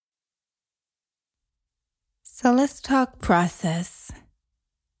So let's talk process.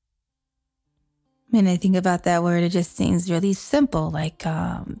 When I think about that word, it just seems really simple, like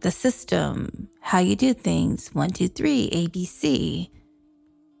the system, how you do things, 1, 2, 3, ABC,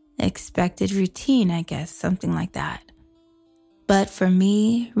 expected routine, I guess, something like that. But for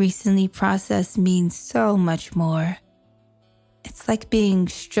me, recently, process means so much more. It's like being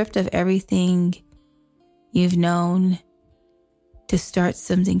stripped of everything you've known to start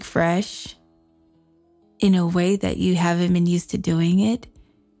something fresh in a way that you haven't been used to doing it.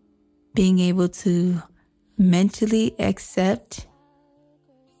 Being able to mentally accept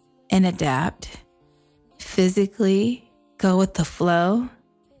and adapt, physically go with the flow,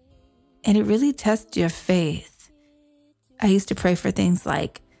 and it really tests your faith. I used to pray for things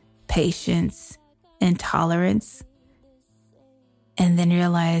like patience and tolerance, and then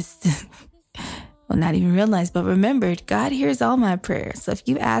realized, well, not even realized, but remembered, God hears all my prayers. So if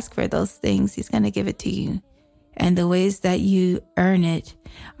you ask for those things, He's going to give it to you. And the ways that you earn it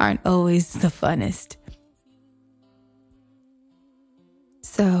aren't always the funnest.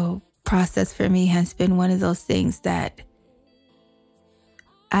 So process for me has been one of those things that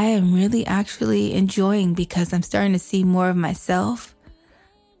I am really actually enjoying because I'm starting to see more of myself.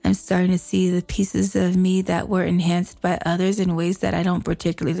 I'm starting to see the pieces of me that were enhanced by others in ways that I don't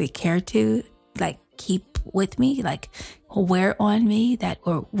particularly care to, like keep with me, like wear on me, that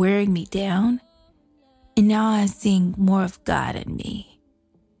were wearing me down. And now I'm seeing more of God in me,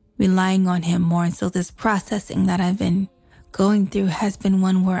 relying on Him more. And so this processing that I've been going through has been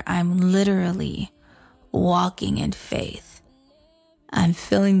one where I'm literally walking in faith. I'm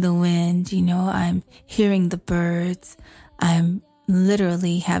feeling the wind, I'm hearing the birds. I'm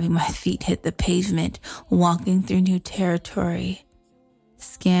literally having my feet hit the pavement, walking through new territory,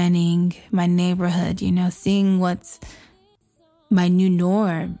 scanning my neighborhood, seeing what's my new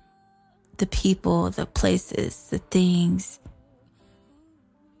norm. The people, the places, the things.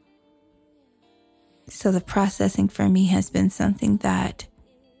 So the processing for me has been something that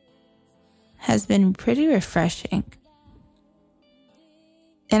has been pretty refreshing.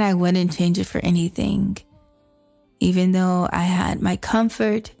 And I wouldn't change it for anything. Even though I had my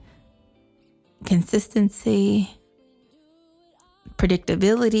comfort, consistency,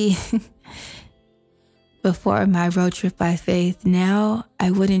 predictability before my road trip by faith, now I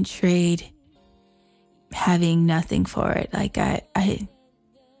wouldn't trade having nothing for it. Like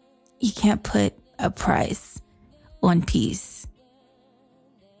you can't put a price on peace.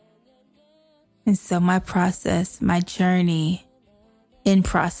 And so my process, my journey in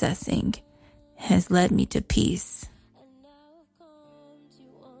processing has led me to peace.